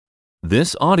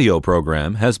This audio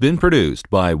program has been produced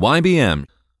by YBM.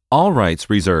 All rights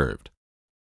reserved.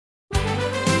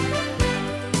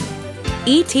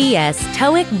 ETS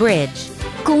TOEIC Bridge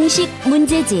공식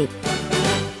문제집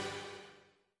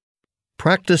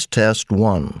Practice Test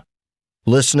 1.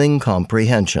 Listening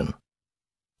Comprehension.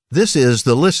 This is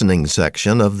the listening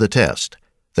section of the test.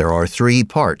 There are 3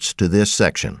 parts to this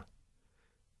section.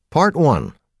 Part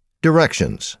 1.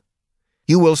 Directions.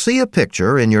 You will see a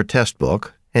picture in your test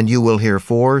book and you will hear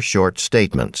 4 short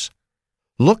statements.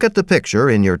 Look at the picture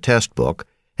in your test book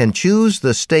and choose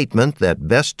the statement that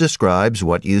best describes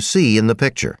what you see in the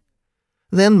picture.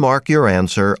 Then mark your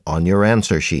answer on your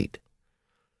answer sheet.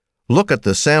 Look at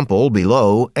the sample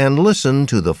below and listen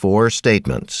to the 4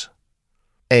 statements.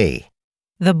 A.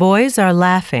 The boys are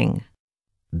laughing.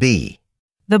 B.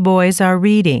 The boys are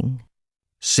reading.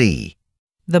 C.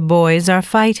 The boys are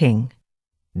fighting.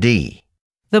 D.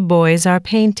 The boys are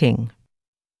painting.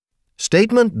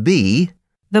 Statement B.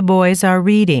 The boys are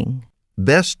reading.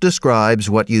 Best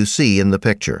describes what you see in the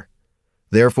picture.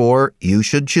 Therefore, you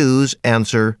should choose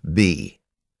answer B.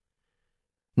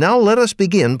 Now let us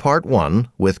begin part 1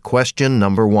 with question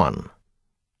number 1.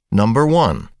 Number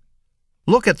 1.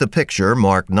 Look at the picture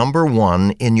marked number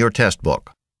 1 in your test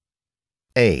book.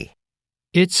 A.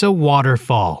 It's a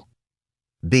waterfall.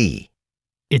 B.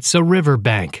 It's a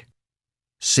riverbank.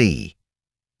 C.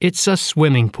 It's a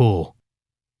swimming pool.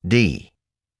 D.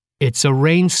 It's a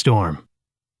rainstorm.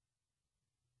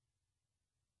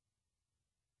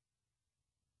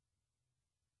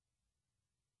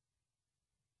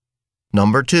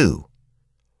 Number 2.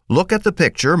 Look at the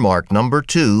picture marked number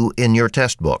 2 in your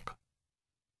test book.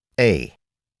 A.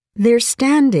 They're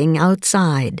standing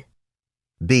outside.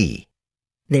 B.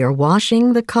 They're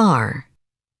washing the car.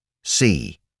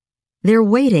 C. They're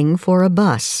waiting for a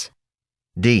bus.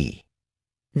 D.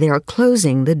 They're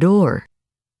closing the door.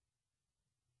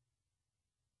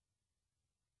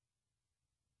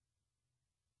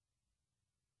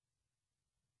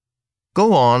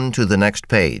 Go on to the next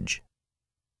page.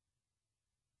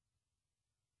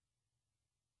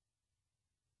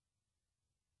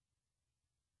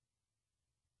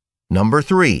 Number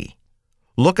 3.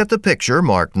 Look at the picture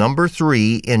marked number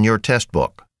 3 in your test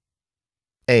book.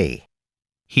 A.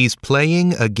 He's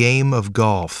playing a game of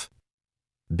golf.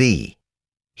 B.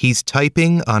 He's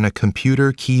typing on a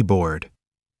computer keyboard.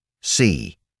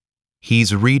 C.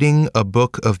 He's reading a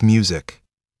book of music.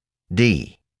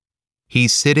 D.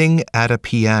 He's sitting at a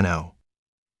piano.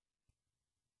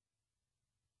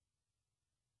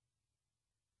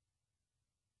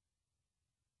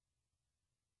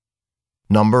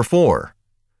 Number 4.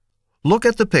 Look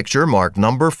at the picture marked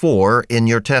number 4 in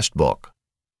your test book.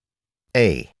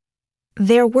 A.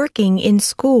 They're working in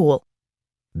school.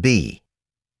 B.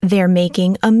 They're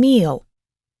making a meal.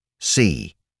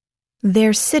 C.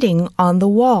 They're sitting on the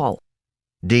wall.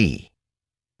 D.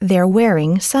 They're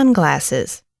wearing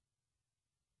sunglasses.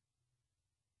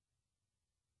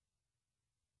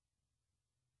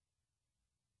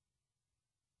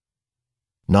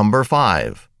 Number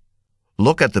 5.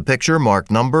 Look at the picture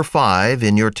marked number 5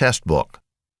 in your test book.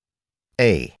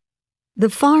 A. The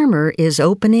farmer is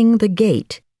opening the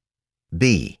gate.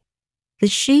 B. The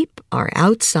sheep are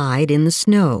outside in the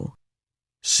snow.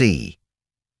 C.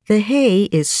 The hay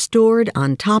is stored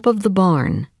on top of the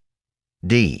barn.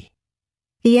 D.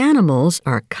 The animals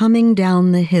are coming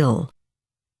down the hill.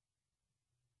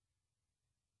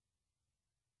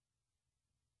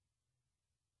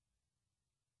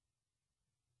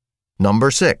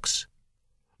 Number 6.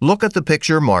 Look at the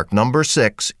picture marked number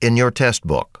 6 in your test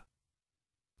book.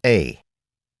 A.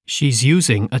 She's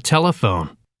using a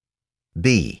telephone.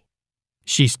 B.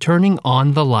 She's turning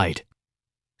on the light.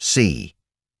 C.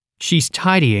 She's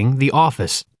tidying the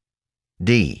office.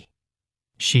 D.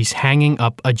 She's hanging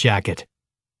up a jacket.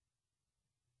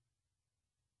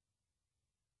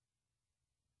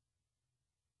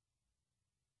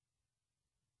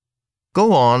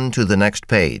 Go on to the next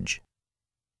page.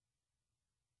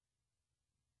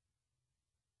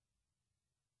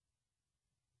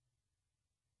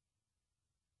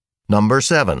 Number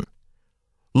 7.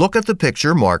 Look at the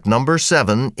picture marked number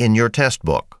 7 in your test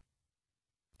book.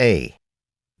 A.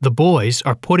 The boys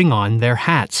are putting on their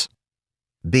hats.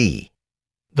 B.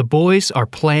 The boys are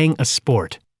playing a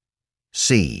sport.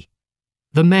 C.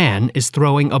 The man is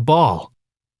throwing a ball.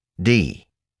 D.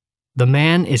 The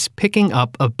man is picking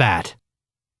up a bat.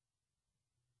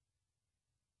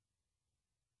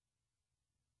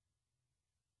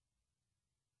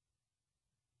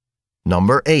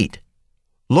 Number 8.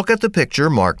 Look at the picture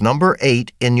marked number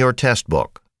 8 in your test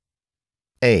book.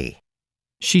 A.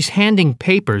 She's handing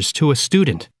papers to a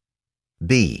student.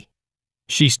 B.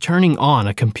 She's turning on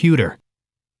a computer.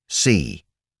 C.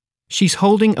 She's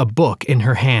holding a book in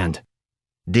her hand.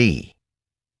 D.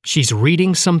 She's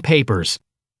reading some papers.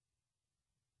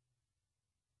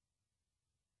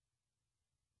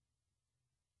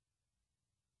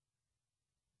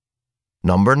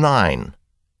 Number 9.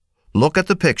 Look at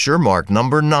the picture marked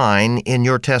number 9 in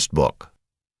your test book.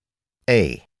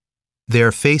 A.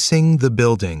 They're facing the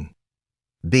building.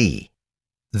 B.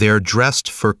 They're dressed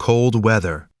for cold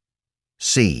weather.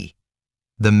 C.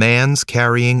 The man's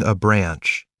carrying a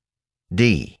branch.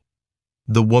 D.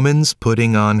 The woman's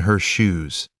putting on her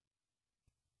shoes.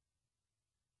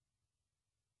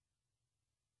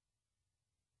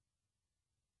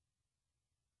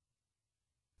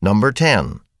 Number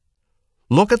 10.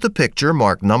 Look at the picture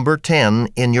marked number 10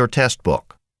 in your test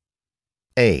book.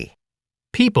 A.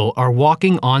 People are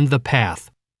walking on the path.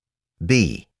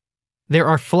 B. There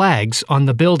are flags on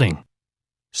the building.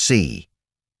 C.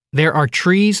 There are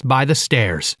trees by the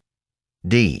stairs.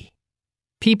 D.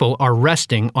 People are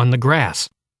resting on the grass.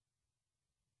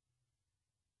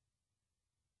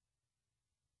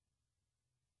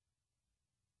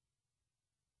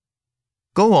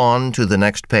 Go on to the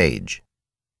next page.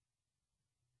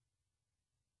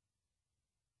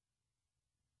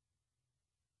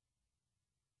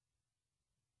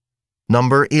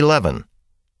 Number 11.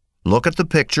 Look at the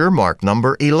picture marked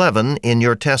number 11 in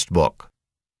your test book.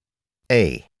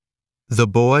 A. The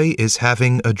boy is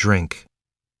having a drink.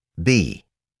 B.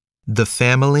 The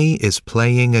family is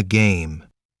playing a game.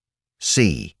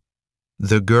 C.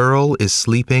 The girl is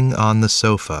sleeping on the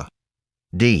sofa.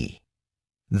 D.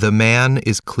 The man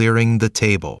is clearing the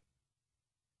table.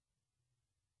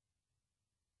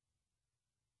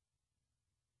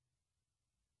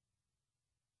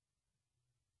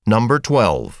 Number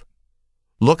 12.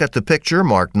 Look at the picture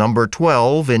marked number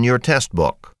 12 in your test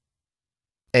book.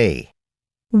 A.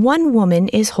 One woman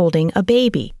is holding a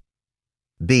baby.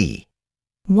 B.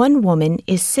 One woman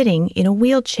is sitting in a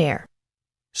wheelchair.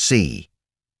 C.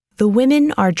 The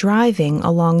women are driving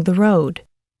along the road.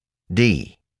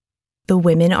 D. The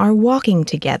women are walking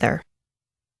together.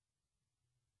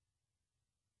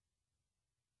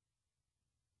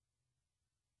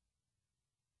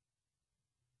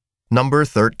 Number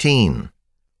 13.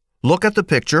 Look at the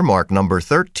picture marked number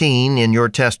 13 in your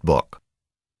test book.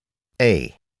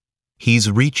 A. He's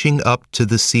reaching up to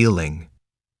the ceiling.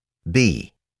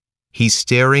 B. He's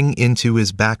staring into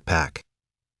his backpack.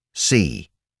 C.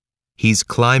 He's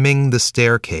climbing the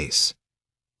staircase.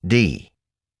 D.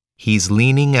 He's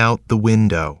leaning out the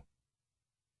window.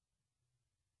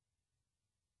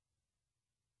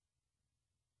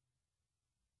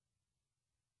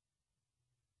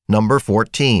 Number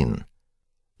 14.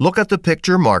 Look at the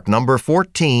picture marked number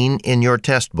 14 in your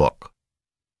test book.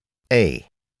 A.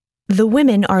 The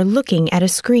women are looking at a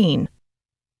screen.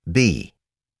 B.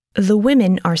 The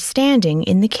women are standing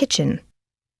in the kitchen.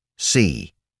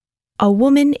 C. A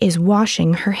woman is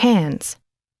washing her hands.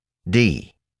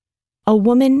 D. A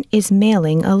woman is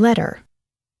mailing a letter.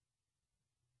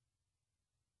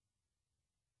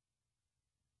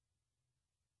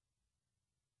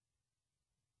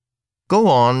 Go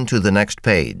on to the next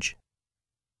page.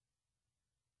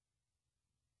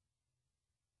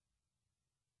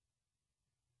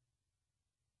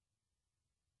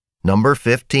 Number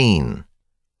 15.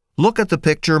 Look at the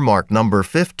picture marked number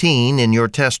 15 in your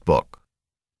test book.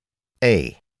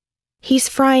 A. He's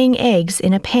frying eggs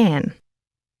in a pan.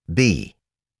 B.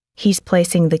 He's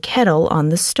placing the kettle on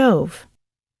the stove.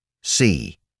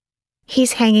 C.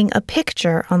 He's hanging a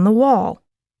picture on the wall.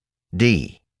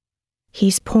 D.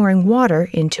 He's pouring water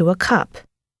into a cup.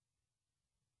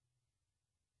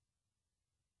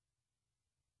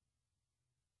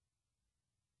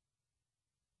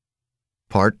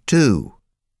 Part 2.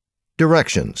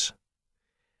 Directions.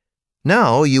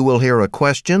 Now you will hear a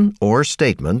question or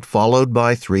statement followed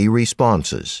by 3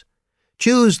 responses.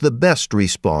 Choose the best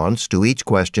response to each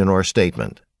question or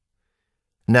statement.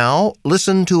 Now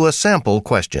listen to a sample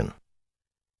question.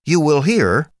 You will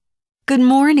hear, Good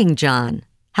morning, John.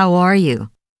 How are you?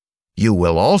 you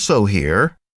will also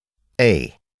hear,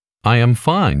 A. I am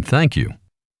fine, thank you.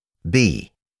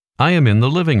 B. I am in the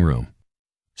living room.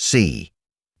 C.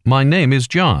 My name is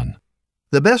John.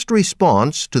 The best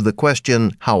response to the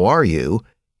question, how are you,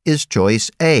 is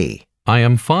choice A. I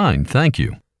am fine, thank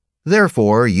you.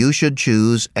 Therefore, you should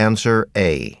choose answer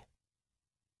A.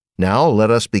 Now let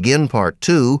us begin part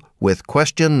 2 with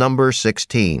question number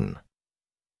 16.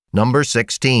 Number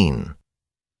 16.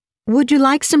 Would you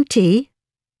like some tea?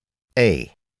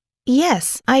 A.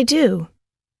 Yes, I do.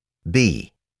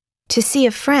 B. To see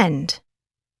a friend.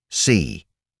 C.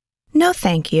 No,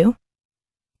 thank you.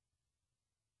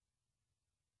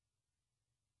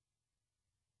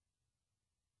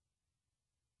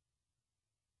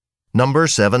 Number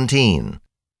 17.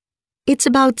 It's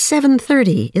about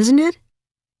 7:30, isn't it?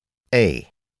 A,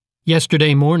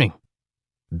 Yesterday morning.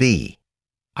 B,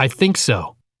 I think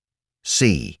so.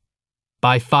 C.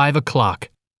 By 5 o'clock.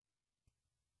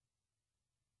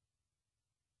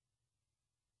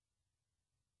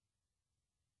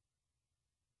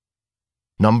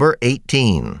 Number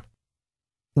 18.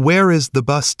 Where is the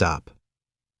bus stop?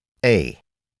 A,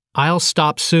 I'll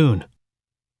stop soon.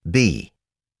 B,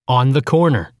 On the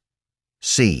corner.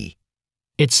 C.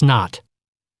 It's not.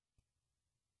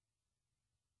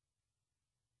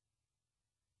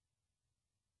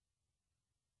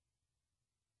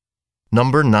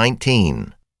 Number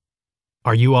 19.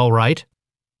 Are you all right?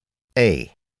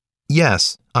 A,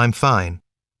 Yes, I'm fine.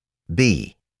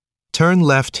 B, Turn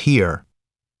left here.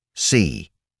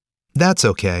 C. That's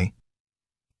okay.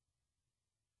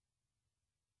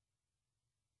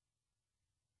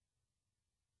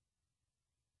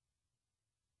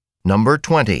 Number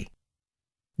 20.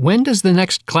 When does the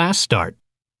next class start?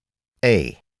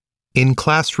 A, In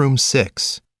classroom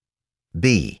 6.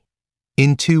 B,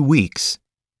 In 2 weeks.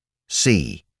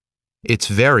 C. It's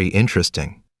very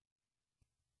interesting.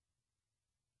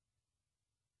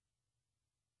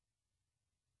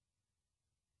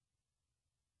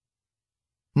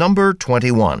 Number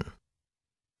 21.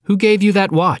 Who gave you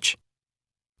that watch?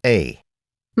 A,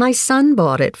 My son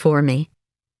bought it for me.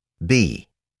 B,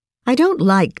 I don't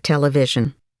like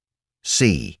television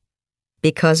C.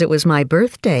 because it was my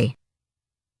birthday.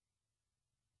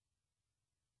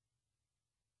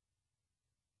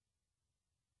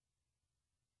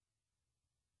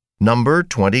 Number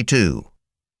 22.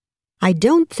 I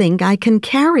don't think I can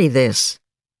carry this.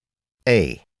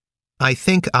 A, I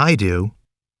think I do.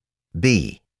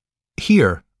 B,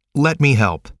 Here, let me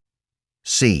help.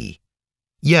 C.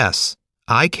 Yes,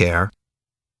 I care.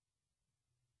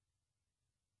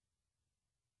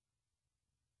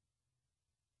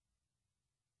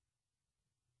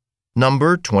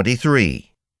 Number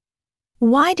 23.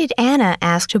 Why did Anna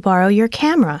ask to borrow your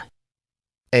camera?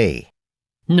 A,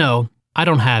 No, I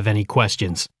don't have any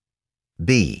questions.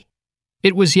 B,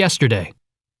 It was yesterday.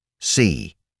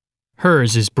 C.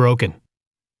 Hers is broken.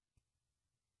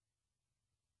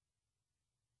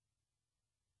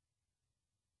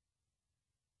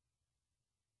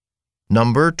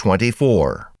 Number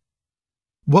 24.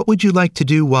 What would you like to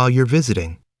do while you're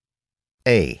visiting?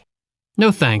 A,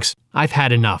 No thanks, I've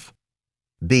had enough.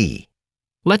 B,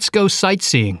 Let's go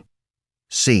sightseeing.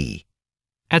 C.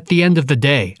 At the end of the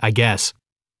day, I guess.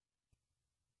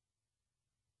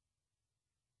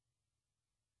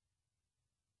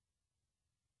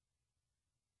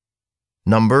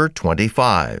 Number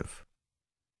 25.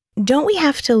 Don't we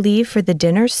have to leave for the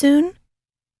dinner soon?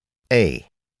 A,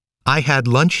 I had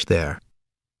lunch there.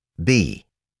 B,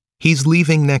 He's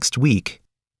leaving next week.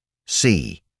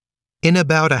 C. In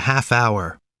about a half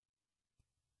hour.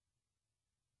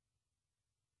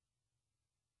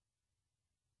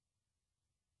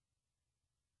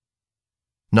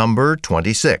 Number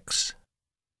 26.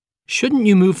 Shouldn't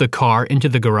you move the car into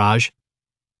the garage?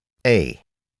 A,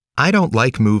 I don't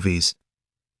like movies.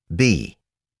 B,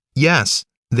 Yes,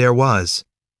 there was.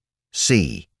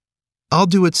 C. I'll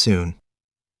do it soon.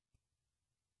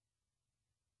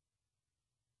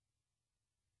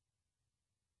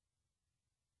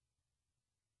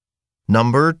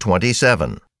 Number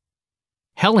 27.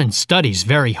 Helen studies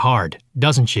very hard,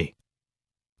 doesn't she?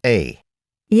 A,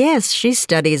 Yes, she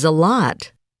studies a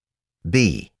lot.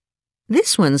 B,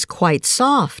 This one's quite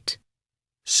soft.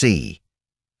 C.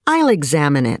 I'll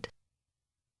examine it.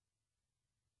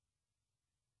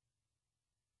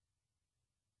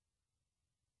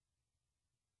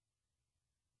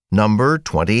 Number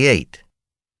 28.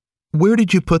 Where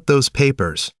did you put those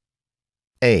papers?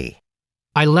 A,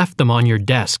 I left them on your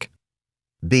desk.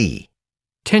 B,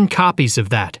 10 copies of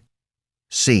that.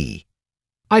 C.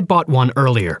 I bought one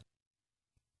earlier.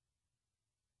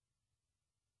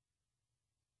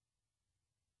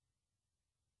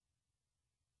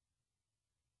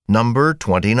 Number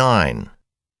 29.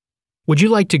 Would you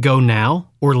like to go now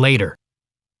or later?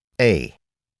 A,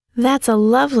 That's a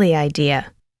lovely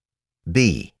idea.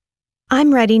 B,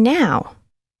 I'm ready now.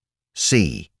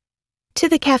 C. To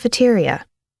the cafeteria.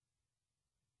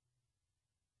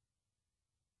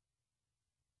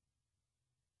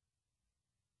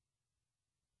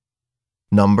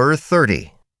 Number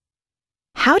 30.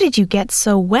 How did you get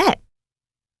so wet?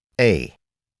 A,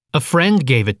 A friend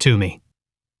gave it to me.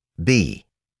 B,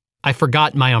 I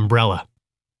forgot my umbrella.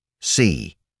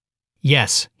 C.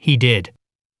 Yes, he did.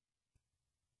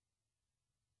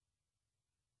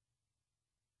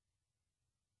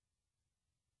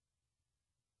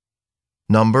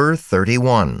 Number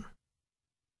 31.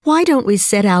 Why don't we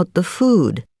set out the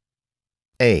food?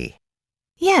 A.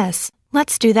 Yes,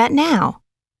 let's do that now.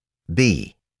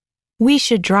 B. We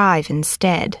should drive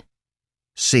instead.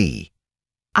 C.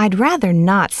 I'd rather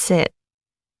not sit.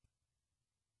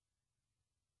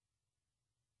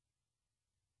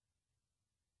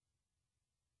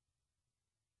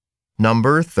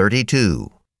 Number 32.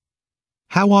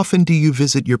 How often do you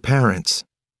visit your parents?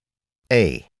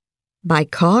 A. By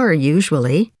car,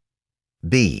 usually.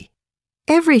 B.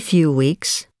 Every few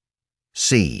weeks.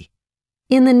 C.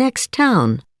 In the next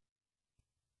town.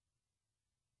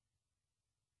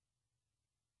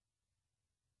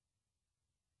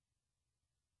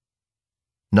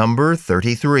 Number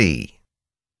 33.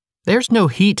 There's no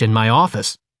heat in my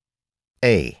office.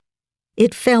 A.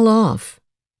 It fell off.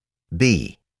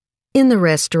 B. In the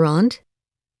restaurant.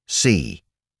 C.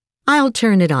 I'll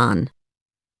turn it on.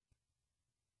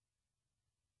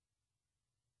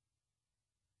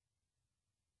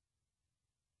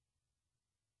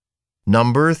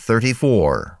 Number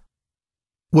 34.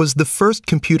 Was the first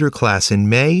computer class in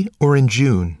May or in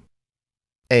June?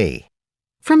 A.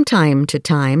 From time to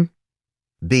time.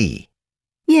 B.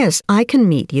 Yes, I can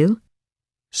meet you.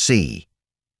 C.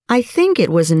 I think it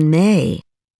was in May.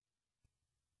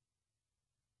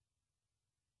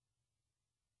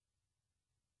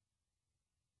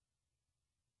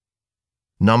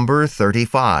 Number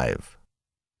 35.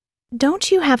 Don't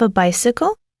you have a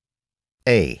bicycle?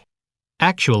 A.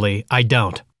 Actually, I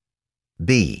don't.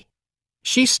 B.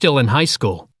 She's still in high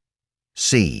school.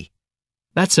 C.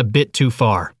 That's a bit too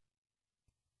far.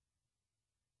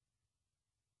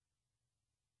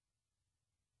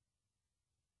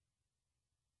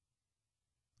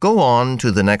 Go on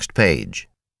to the next page.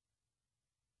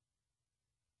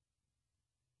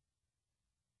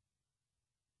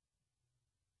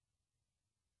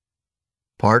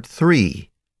 Part 3.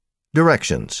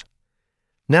 Directions.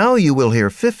 Now you will hear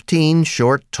 15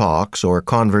 short talks or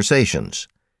conversations.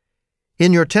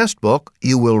 In your test book,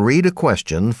 you will read a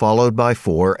question followed by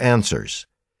 4 answers.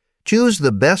 Choose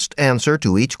the best answer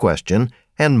to each question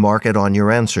and mark it on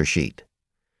your answer sheet.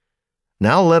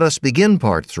 Now let us begin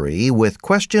Part 3 with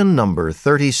question number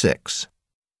 36.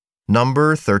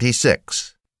 Number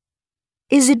 36.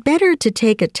 Is it better to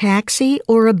take a taxi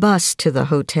or a bus to the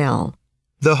hotel?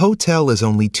 The hotel is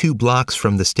only 2 blocks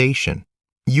from the station.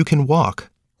 You can walk.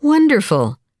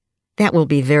 Wonderful. That will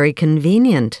be very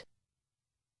convenient.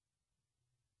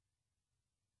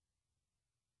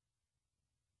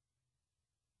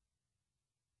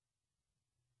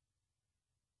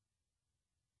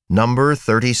 Number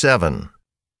 37.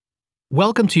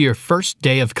 Welcome to your first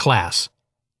day of class.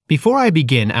 Before I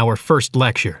begin our first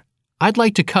lecture, I'd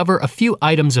like to cover a few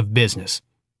items of business.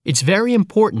 It's very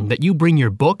important that you bring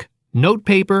your book,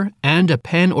 notepaper, and a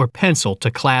pen or pencil to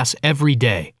class every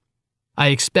day. I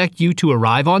expect you to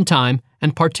arrive on time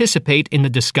and participate in the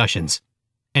discussions.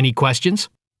 Any questions?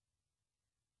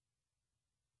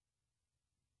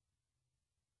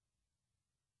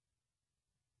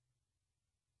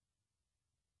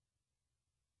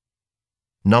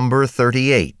 Number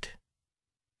 38.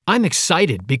 I'm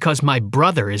excited because my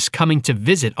brother is coming to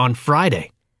visit on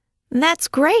Friday. That's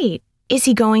great. Is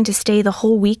he going to stay the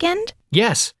whole weekend?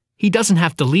 Yes, he doesn't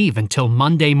have to leave until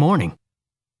Monday morning.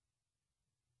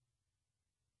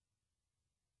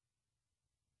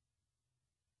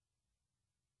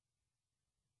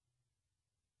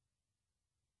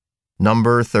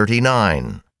 Number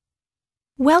 39.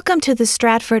 Welcome to the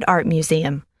Stratford Art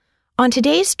Museum. On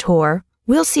today's tour,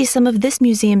 we'll see some of this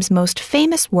museum's most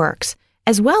famous works,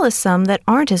 as well as some that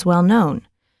aren't as well known.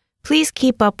 Please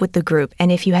keep up with the group,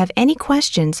 and if you have any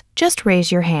questions, just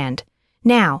raise your hand.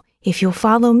 Now, if you'll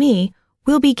follow me,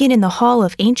 we'll begin in the Hall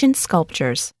of Ancient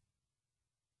Sculptures.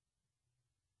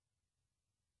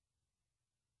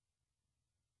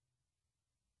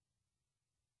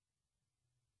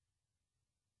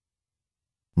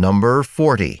 Number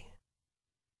 40.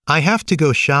 I have to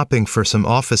go shopping for some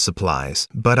office supplies,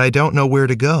 but I don't know where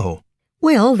to go.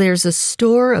 Well, there's a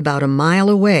store about a mile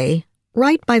away,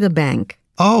 right by the bank.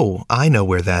 Oh, I know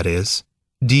where that is.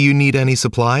 Do you need any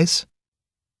supplies?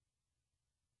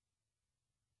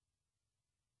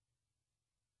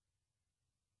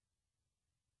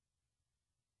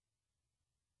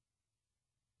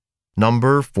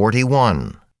 Number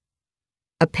 41.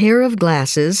 A pair of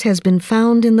glasses has been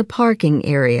found in the parking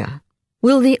area.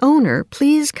 Will the owner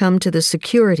please come to the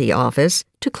security office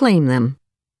to claim them?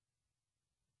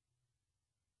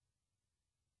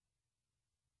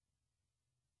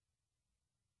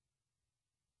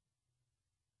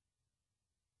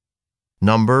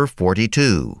 Number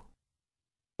 42.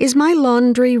 Is my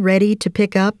laundry ready to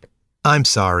pick up? I'm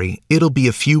sorry, it'll be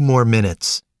a few more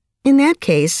minutes. In that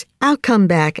case, I'll come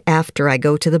back after I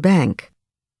go to the bank.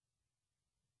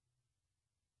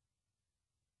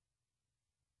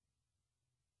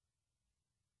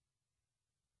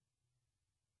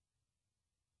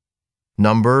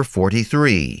 Number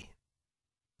 43.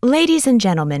 Ladies and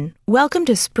gentlemen, welcome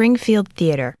to Springfield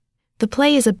Theater. The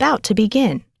play is about to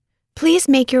begin. Please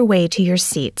make your way to your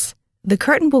seats. The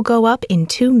curtain will go up in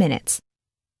 2 minutes.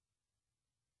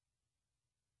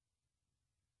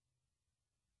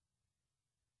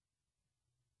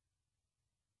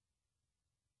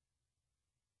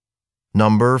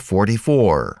 Number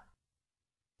 44.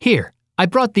 Here, I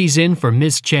brought these in for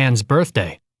Miss Chan's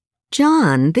birthday.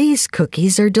 John, these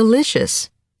cookies are delicious.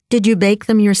 Did you bake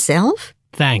them yourself?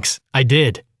 Thanks, I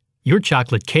did. Your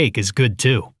chocolate cake is good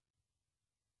too.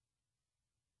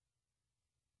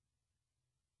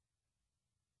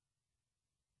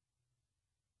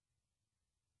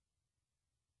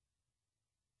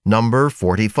 Number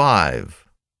 45.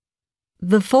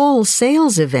 The fall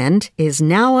sales event is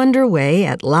now underway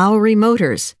at Lowry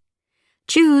Motors.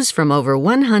 Choose from over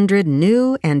 100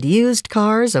 new and used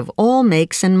cars of all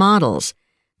makes and models,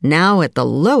 now at the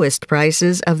lowest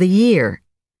prices of the year.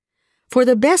 For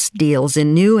the best deals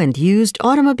in new and used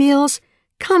automobiles,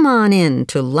 come on in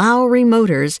to Lowry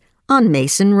Motors on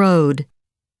Mason Road.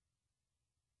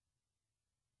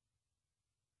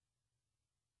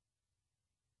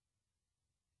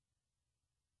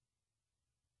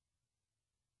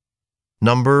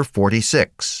 Number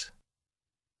 46.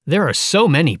 There are so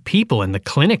many people in the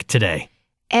clinic today.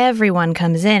 Everyone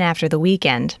comes in after the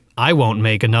weekend. I won't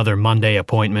make another Monday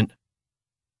appointment.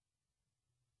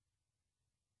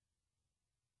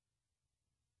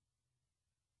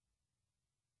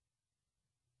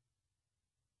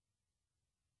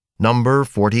 Number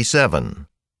 47.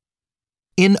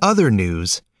 In other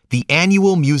news, the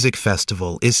annual music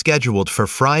festival is scheduled for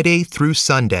Friday through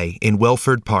Sunday in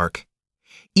Wilford Park.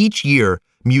 Each year,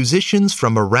 musicians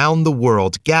from around the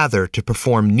world gather to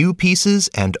perform new pieces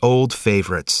and old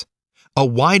favorites. A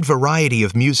wide variety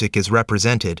of music is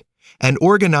represented, and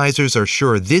organizers are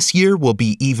sure this year will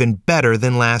be even better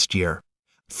than last year.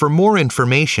 For more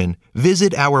information,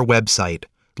 visit our website,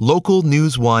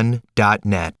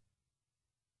 localnews1.net.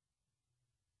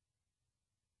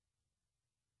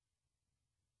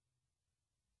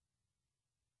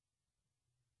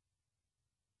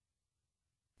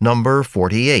 Number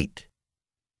 48.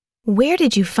 Where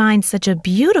did you find such a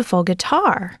beautiful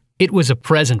guitar? It was a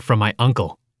present from my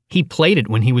uncle. He played it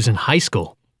when he was in high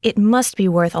school. It must be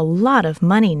worth a lot of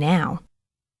money now.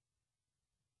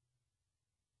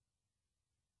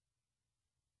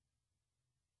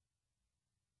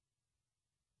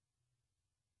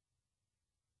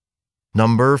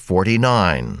 Number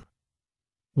 49.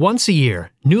 Once a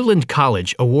year, Newland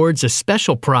College awards a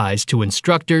special prize to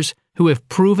instructors who have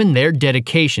proven their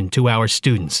dedication to our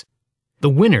students. The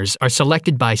winners are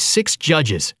selected by 6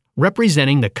 judges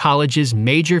representing the college's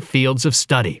major fields of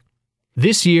study.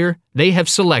 This year, they have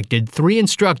selected 3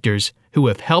 instructors who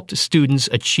have helped students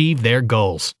achieve their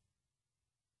goals.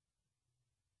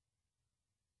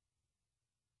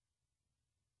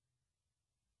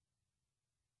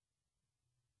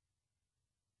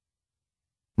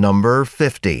 Number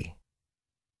 50.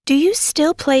 Do you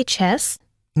still play chess?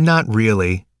 Not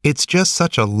really. It's just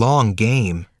such a long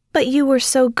game. But you were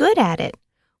so good at it.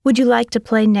 Would you like to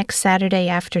play next Saturday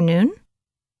afternoon?